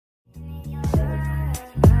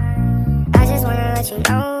let you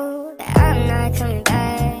know that I'm not coming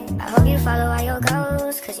back. I hope you follow all your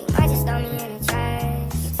goals, cause you might just throw me in the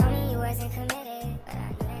trash. You told me you wasn't committed, but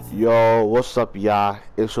I knew that. Yo, what's up, y'all?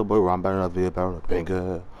 It's your boy Ron, back in another video about a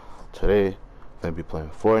banger. Today, I'm gonna be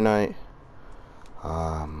playing Fortnite.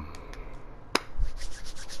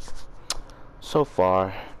 So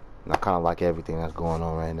far, I kind of like everything that's going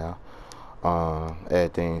on right now.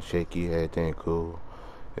 Everything's shaky, everything cool.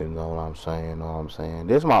 You know what I'm saying?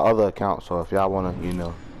 This is my other account, so if y'all wanna,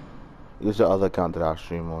 this is the other account that I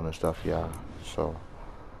stream on and stuff, y'all. So,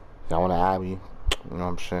 if y'all wanna add me, you know what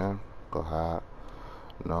I'm saying? Go ahead.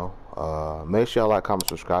 Make sure y'all like, comment,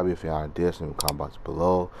 subscribe if y'all are this in the comment box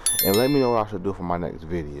below, and let me know what I should do for my next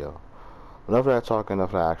video. Enough of that talking,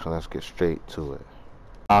 enough of that action. Let's get straight to it.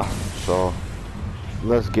 So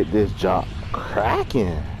let's get this jump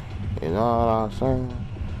cracking. You know what I'm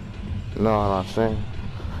saying?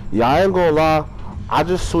 Yeah, I ain't gonna lie, I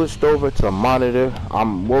just switched over to monitor.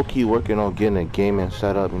 I'm low-key working on getting a gaming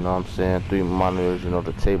setup, you know what I'm saying? 3 monitors,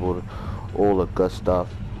 the table, all the good stuff.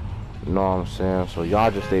 You know what I'm saying? So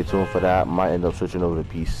y'all just stay tuned for that. Might end up switching over to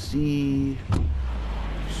PC.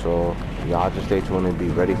 So y'all just stay tuned and be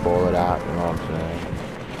ready for all of that. You know what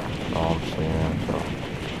I'm saying? So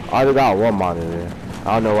I already got one monitor.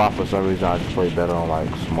 I don't know why, for some reason I just play better on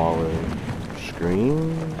like smaller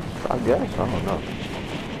screens, I guess. I don't know.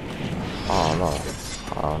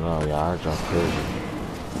 Yeah, I jump crazy.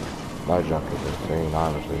 My jump is insane,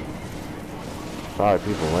 honestly. Sorry,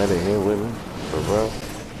 people landing here with me, for real.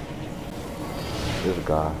 This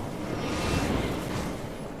guy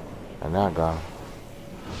and that guy.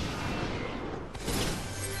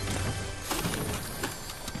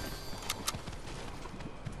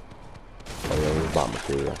 Oh yeah, this is about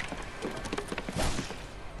material.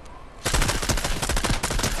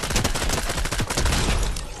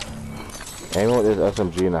 Aiming with this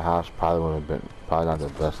SMG in the house probably wouldn't have been not the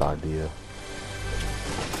best idea.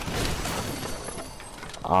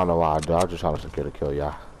 I don't know why I do. I was just trying to secure the kill,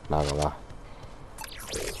 y'all. Not gonna lie.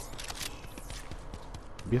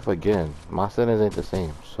 Be forgetting, my settings ain't the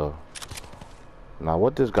same. So now,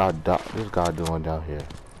 what this guy doing down here?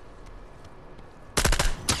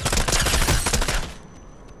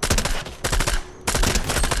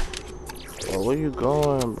 Well, where you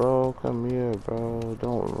going, bro? Come here, bro.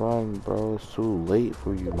 Don't run, bro. It's too late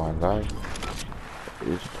for you, my guy.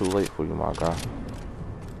 It's too late for you, my guy.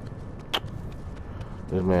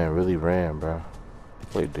 This man really ran, bro.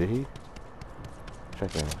 Wait, did he?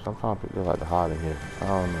 Checking. Sometimes people like to hide in here. I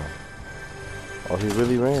don't know. Oh, he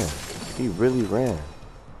really ran. He really ran.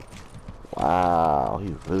 Wow,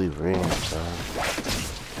 he really ran, bro.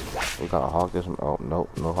 We gotta hawk this. Oh, nope,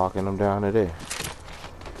 no hawking him down today.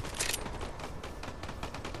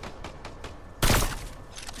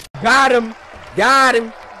 Got him,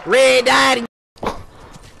 red daddy. Get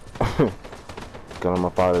him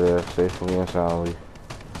up out of there safely and soundly.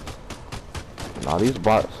 Now these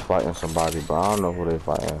bots fighting somebody, but I don't know who they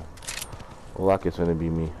fighting. Well, like it's gonna be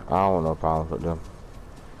me. I don't want no problems with them.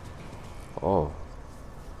 Oh.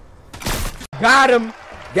 Got him,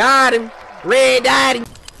 red daddy.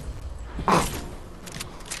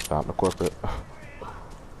 Time to corporate.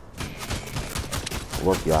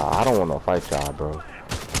 Look, y'all, I don't want to fight y'all, bro.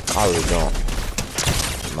 I really don't.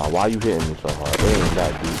 Now, why you hitting me so hard? It ain't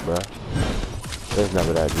that deep, bro. It's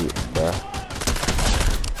never that deep, bro.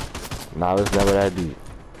 Nah, it's never that deep.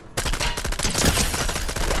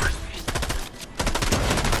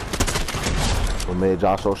 What made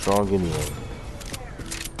y'all so strong anyway?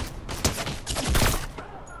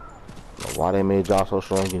 Why they made y'all so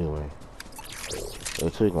strong anyway? They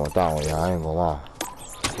tweaking with that one, y'all. I ain't gonna lie.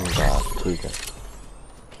 These guys tweaking.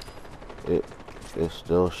 It's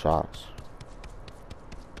still shots.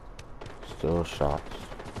 Still shots.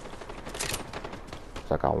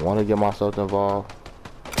 It's like I want to get myself involved.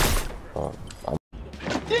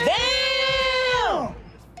 Damn!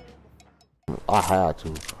 I had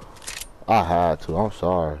to. I'm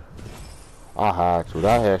sorry. I had to.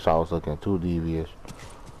 That headshot was looking too devious.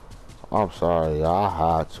 I'm sorry, y'all.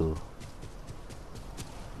 I had to.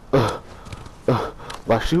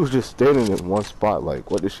 Like, she was just standing in one spot.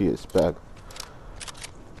 Like, what did she expect?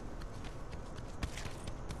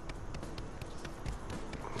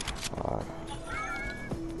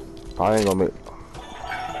 I ain't gonna make.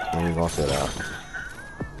 I ain't gonna say that.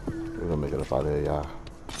 We're gonna make it up out of here, y'all.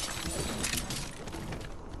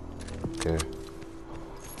 Okay.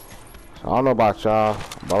 So I don't know about y'all,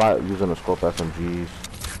 but I like using the scope SMGs.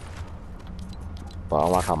 But I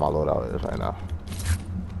don't like how my loadout is right now.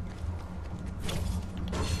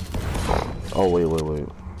 Oh wait. Let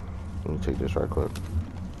me take this right quick.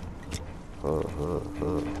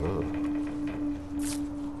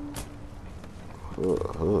 Somebody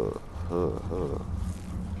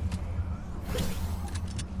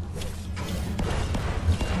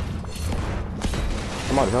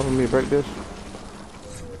helping me break this?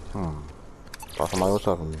 Thought somebody was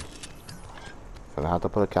helping me. Gonna have to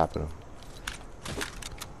put a cap in him.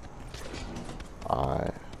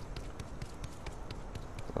 Alright.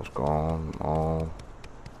 Let's go on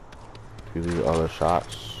to these other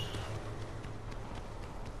shots.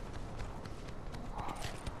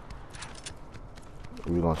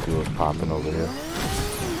 We're gonna see what's popping over here.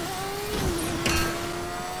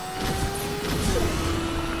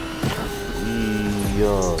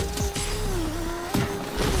 Yo.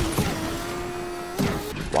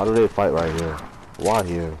 Why do they fight right here? Why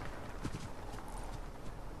here?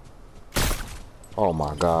 Oh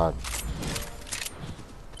my god.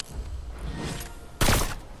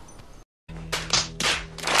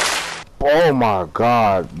 Oh my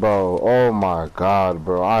god, bro. Oh my god,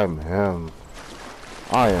 bro. I'm him.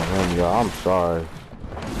 I am him, y'all. I'm sorry.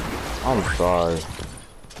 I'm sorry.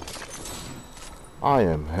 I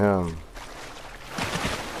am him.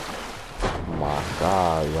 Oh my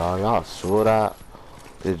god, y'all. Y'all saw that?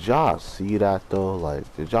 Did y'all see that though? Like,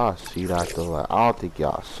 did y'all see that though? Like, I don't think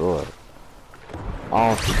y'all saw it. I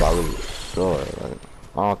don't think I really saw it. Like,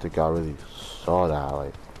 I don't think I really saw that.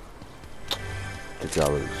 Like, I think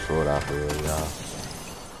y'all really saw that for real, y'all.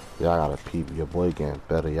 Y'all gotta peep. Your boy getting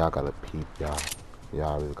better. Y'all gotta peep, y'all.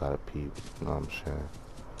 Y'all really gotta peep. You know what I'm saying?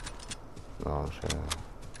 You know what I'm saying?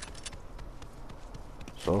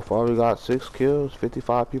 So far we got 6 kills,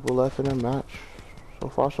 55 people left in the match. So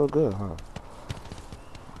far so good, huh?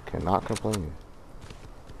 Cannot complain.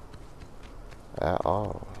 At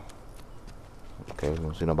all. Okay, we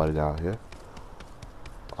don't see nobody down here.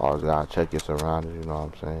 Always gotta check your surroundings, you know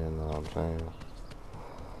what I'm saying? You know what I'm saying?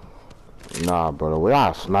 Nah, bro, the way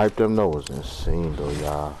I sniped them though was insane though,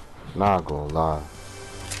 y'all. Not gonna lie.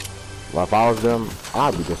 Like, if I was them,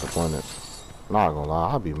 I'd be disappointed. Not gonna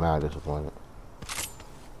lie, I'd be mad disappointed.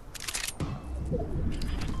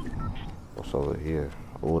 What's over here?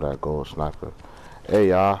 Oh, that gold sniper. Hey,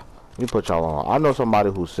 y'all. Let me put y'all on. I know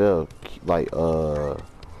somebody who sell, like, I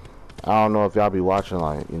don't know if y'all be watching,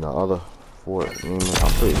 like, you know, other Fortnite.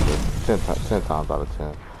 I'm pretty sure 10 times out of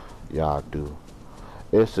 10. Y'all do.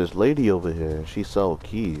 It's this lady over here. She sell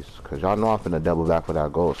keys. Because y'all know I'm finna double back for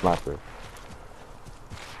that gold sniper.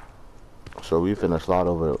 So we finna slide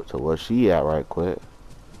over to where she at right quick.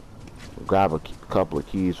 Grab a couple of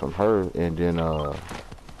keys from her. And then,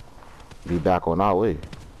 be back on our way.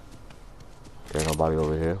 Ain't nobody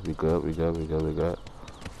over here. We good, we good, we good, we good.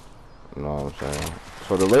 You know what I'm saying?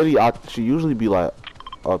 So the lady, she usually be like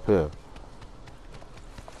up here.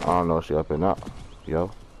 I don't know if she up and up. Yo.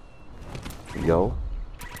 Yo.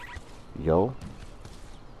 Yo.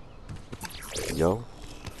 Yo.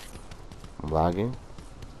 I'm lagging.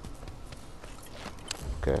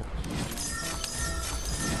 Okay.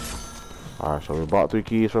 Alright, so we bought 3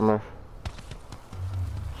 keys from her.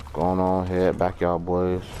 What's going on here? Back y'all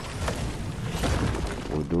boys.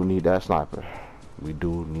 We do need that sniper. We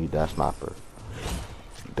do need that sniper.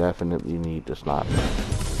 Definitely need the sniper.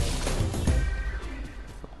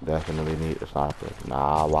 Definitely need the sniper.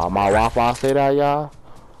 Nah, why my Wi-Fi say that, y'all?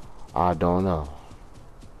 I don't know.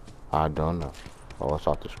 I don't know. Oh, it's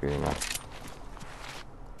off the screen now.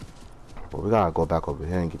 But we gotta go back over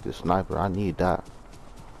here and get this sniper. I need that.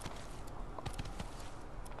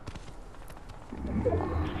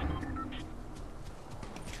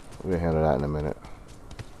 We'll handle that in a minute.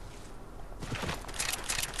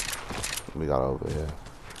 We got over here.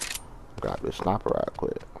 Grab this sniper right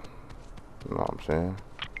quick. You know what I'm saying?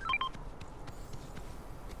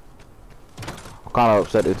 I'm kind of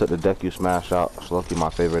upset they took the deck you smash out. It's lucky my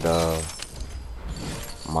favorite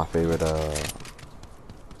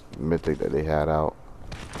mythic that they had out.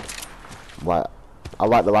 But I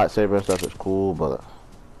like the lightsaber and stuff. It's cool, but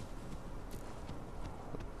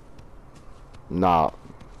nah.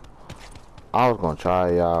 I was gonna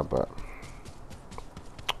try y'all, but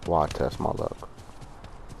why test my luck?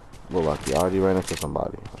 Look like you already ran into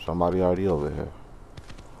somebody. Somebody already over here.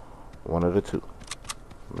 One of the two.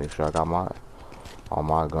 Make sure I got all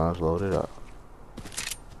my guns loaded up.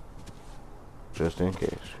 Just in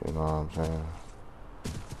case, you know what I'm saying?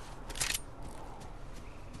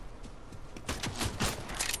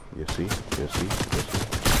 You see? You see? You see?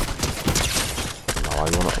 Now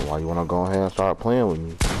why you wanna go ahead and start playing with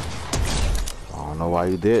me? I don't know why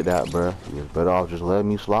you did that, bruh. You better off just letting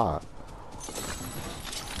me slide.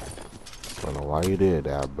 I don't know why you did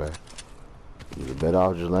that, bruh. You better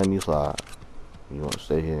off just letting me slide. You want to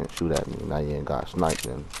stay here and shoot at me. Now you ain't got sniped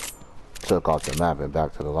and took off the map and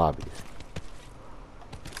back to the lobby.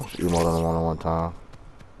 Let's emote on the one time.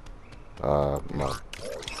 No.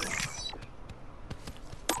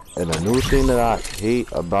 And the new thing that I hate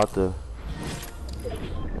about the...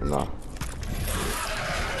 No.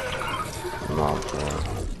 No, I'm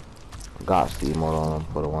saying. Got to emote on them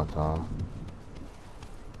for the one time.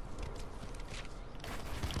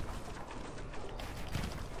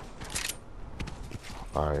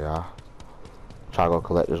 Alright, y'all. Try to go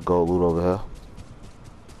collect this gold loot over here.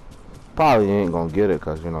 Probably ain't gonna get it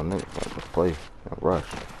because, you know, niggas like to play and rush.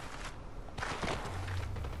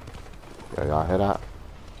 Yeah, y'all hear that?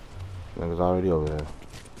 Niggas already over there.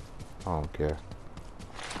 I don't care.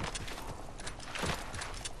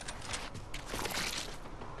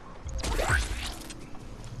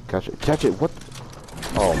 Catch it, catch it, what?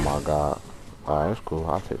 Oh my god. Alright, that's cool.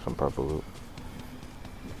 I'll take some purple loot.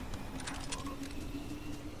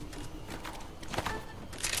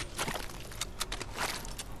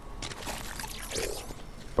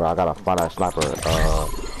 Bro, I gotta find that sniper.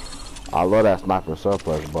 I love that sniper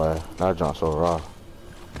surplus, boy. That junk's so raw.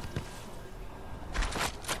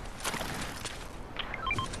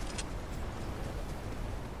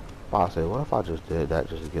 I say, what if I just did that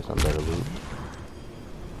just to get some better loot?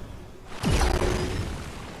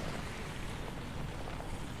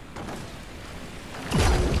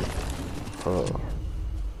 Oh.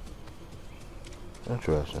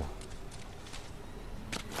 Interesting.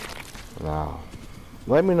 Now,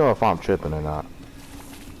 let me know if I'm tripping or not.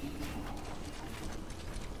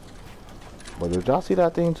 But did y'all see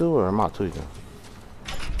that thing too, or am I tweaking?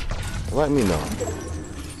 Let me know.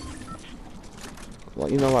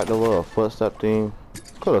 Like, you know, like the little footstep thing?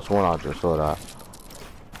 Could have sworn I just saw that.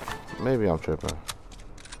 Maybe I'm tripping.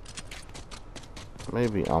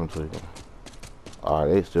 Maybe I'm tweaking.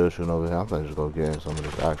 Alright, they still shooting over here. I'm gonna just go get in some of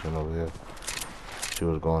this action over here. See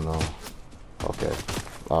what's going on. Okay.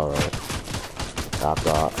 Alright.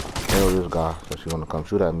 After I kill this guy, so she wanna come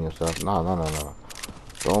shoot at me and stuff. No.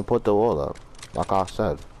 Don't put the wall up. Like I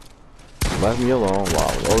said. Left me alone while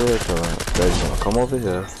I was over here chilling. They're gonna come over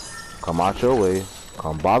here, come out your way,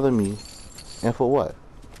 come bother me, and for what?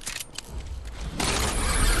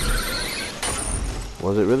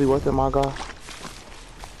 Was it really worth it, my guy?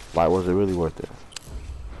 Like, was it really worth it?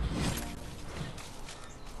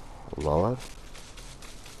 Lord.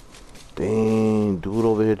 Dang, dude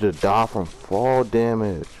over here just died from fall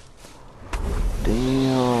damage.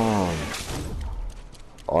 Damn.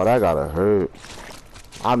 Oh, that gotta hurt.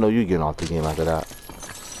 I know you getting off the game after that.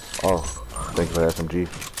 Oh, thank you for that SMG.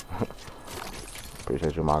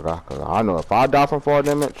 Appreciate you, my guy. Cause I know if I die from fall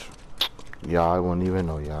damage, yeah, I wouldn't even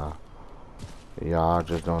know, y'all. Yeah, I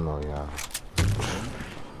just don't know, y'all.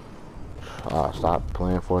 I stopped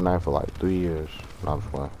playing Fortnite for like 3 years. No, I'm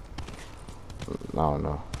just playing. I don't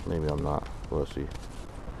know. Maybe I'm not. We'll see.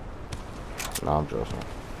 No, I'm joking.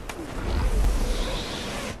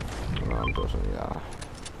 No, I'm joking, yeah.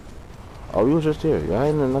 Oh, we was just here. Y'all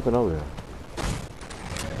ain't nothing over here.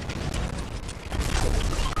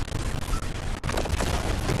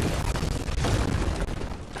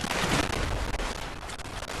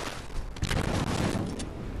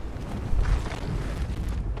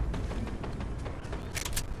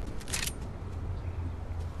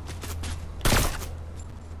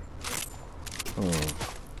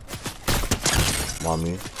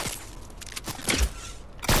 Mommy.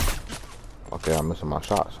 Okay, I'm missing my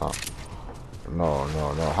shots, huh? No.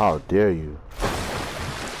 How dare you?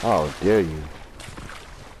 How dare you?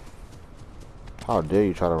 How dare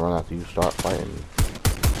you try to run after you start fighting me?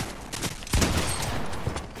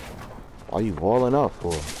 Why are you walling up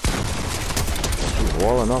for? What you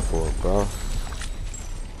walling up for, bro?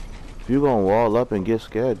 If you gonna wall up and get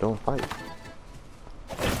scared, don't fight.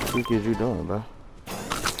 What the freak is you doing, bro?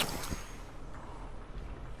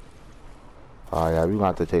 Yeah, we gonna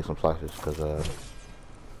have to take some slices, cause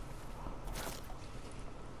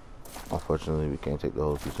unfortunately we can't take the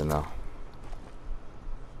whole pizza now.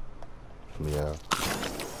 Yeah,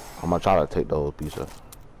 I'm gonna try to take the whole pizza.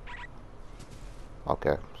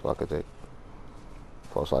 Okay, so I can take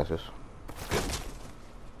 4 slices.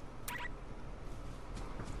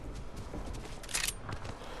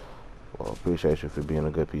 Well, appreciate you for being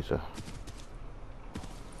a good pizza.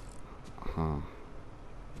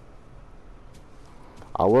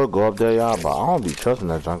 I will go up there, y'all, but I don't be trusting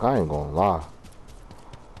that junk. I ain't gonna lie.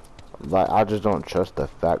 Like, I just don't trust the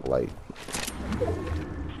fact, like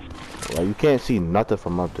you can't see nothing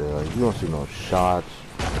from up there. Like, you don't see no shots.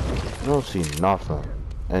 You don't see nothing.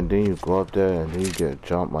 And then you go up there and then you get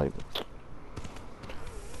jumped. Like,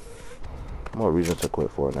 more reason to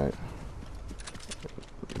quit Fortnite.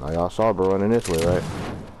 Now y'all saw bro running this way, right?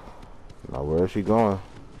 Now where is she going?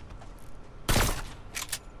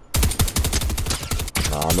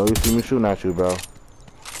 I know you see me shooting at you, bro.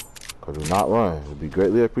 Cause do not run. It'd be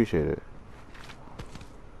greatly appreciated.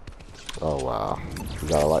 Oh wow. We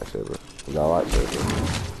got a lightsaber. We got a lightsaber.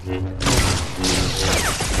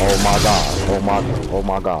 Oh my god. Oh my, oh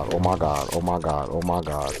my god. Oh my god. Oh my god. Oh my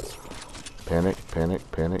god. Panic,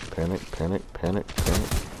 panic, panic, panic, panic, panic, panic.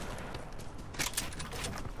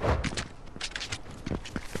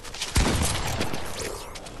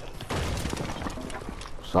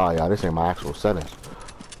 Sorry, y'all. This ain't my actual settings.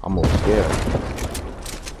 I'm a little scared.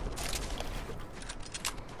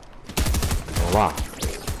 Don't lie.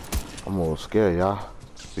 I'm a little scared, y'all.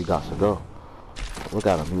 We got to go. Look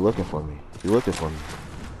at him. He looking for me. He looking for me.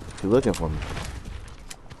 He looking for me.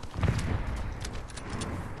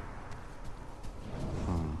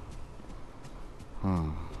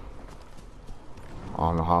 I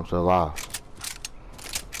don't know how I'm still alive.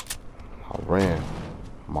 I ran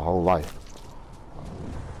my whole life.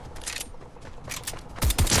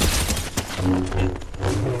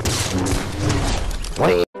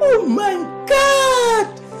 Wait. Oh my god!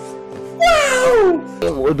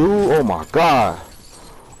 Wow! Dude, oh my god.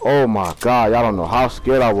 Oh my god. Y'all don't know how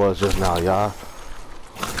scared I was just now, y'all.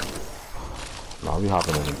 Nah, we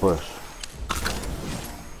hopping in the bush.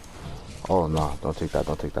 Oh no, don't take that,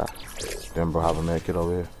 don't take that. Then bro have a med kit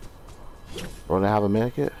over here. Bro didn't have a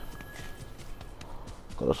med kit?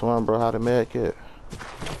 Could have sworn bro had a med kit.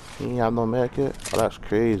 He ain't have no med kit? Oh, that's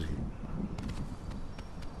crazy.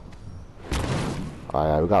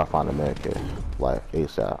 Alright, we gotta find a med kit. Like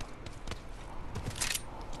ASAP.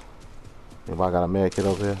 Anybody got a med kit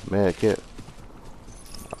over here? Med kit.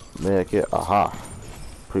 Med kit, aha.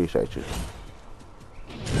 Appreciate you.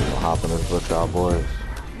 We'll hop in this bush, y'all boys.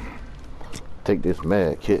 Take this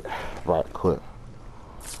med kit right quick.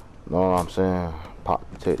 Know what I'm saying? Pop,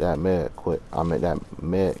 take that med quick. I make that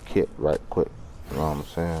med kit right quick. You know what I'm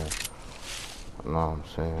saying? You know what I'm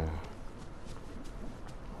saying?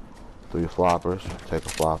 3 floppers. Take a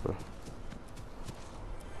flopper.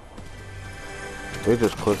 They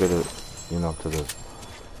just click it, you know, to the,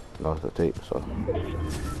 you know, to the tape. So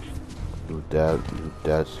you dead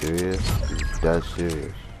serious? You dead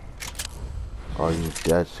serious? Are you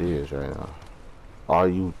dead serious right now? Are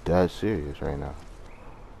you dead serious right now?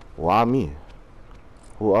 Why me?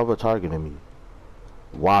 Whoever targeted me?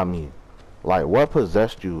 Why me? Like, what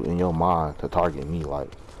possessed you in your mind to target me? Like,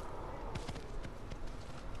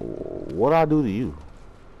 what I do to you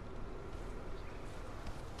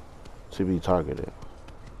to be targeted?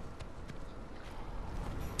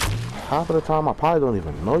 Half of the time I probably don't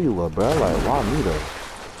even know you, bro. Like, why me though?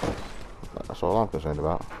 That's all I'm concerned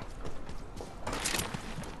about.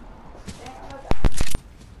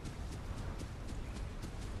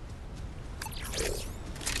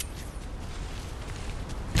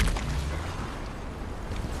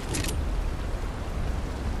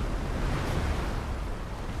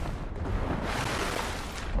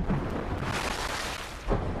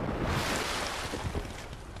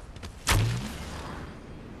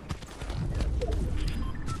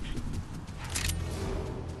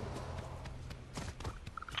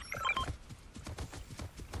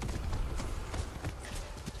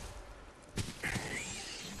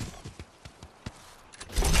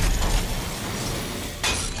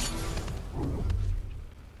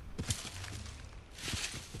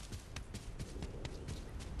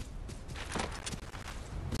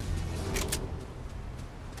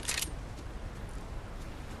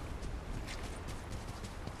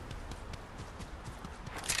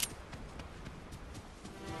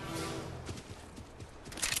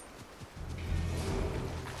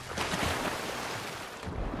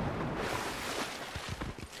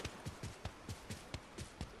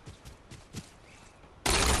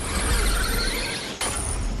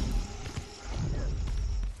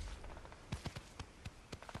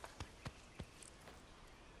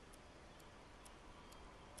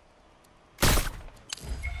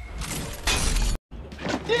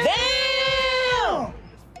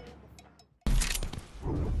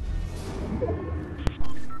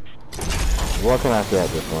 What can I say at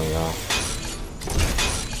this point, y'all?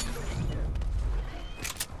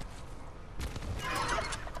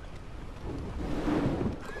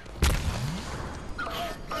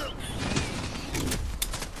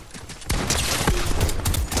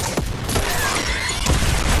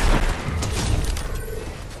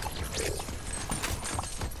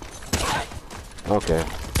 Okay.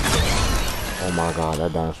 Oh my god,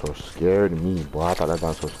 that dinosaur scared me, boy. I thought that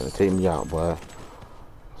dinosaur was gonna take me out, boy.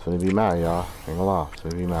 It's gonna be mad, y'all. Ain't gonna lie. It's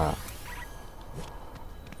gonna be mad.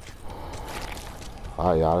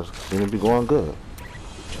 Alright, y'all. This seem to be going good.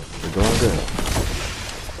 We're doing good.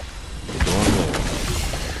 We're doing good.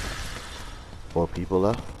 4 people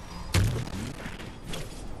left.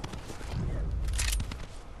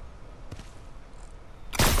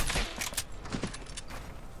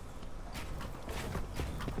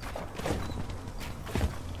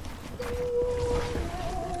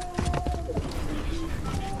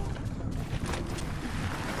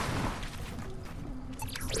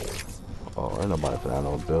 Oh, ain't nobody finna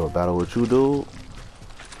no build battle with you, dude.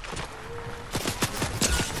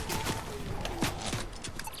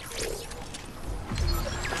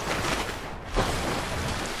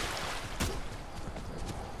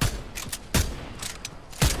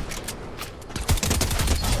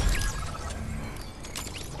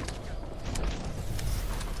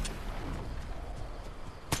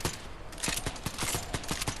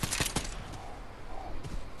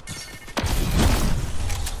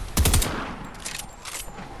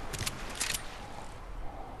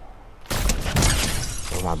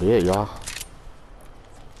 That might be it, y'all.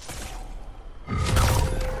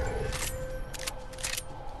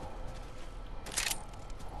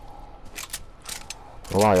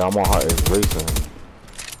 Wow, y'all, my heart is racing.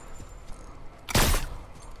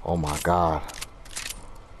 Oh my god.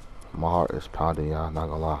 My heart is pounding, y'all, not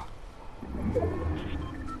gonna lie.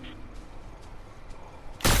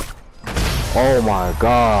 Oh my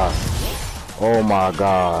god. Oh my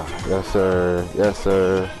god. Yes, sir. Yes,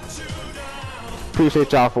 sir.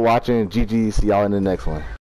 Appreciate y'all for watching. GG. See y'all in the next one.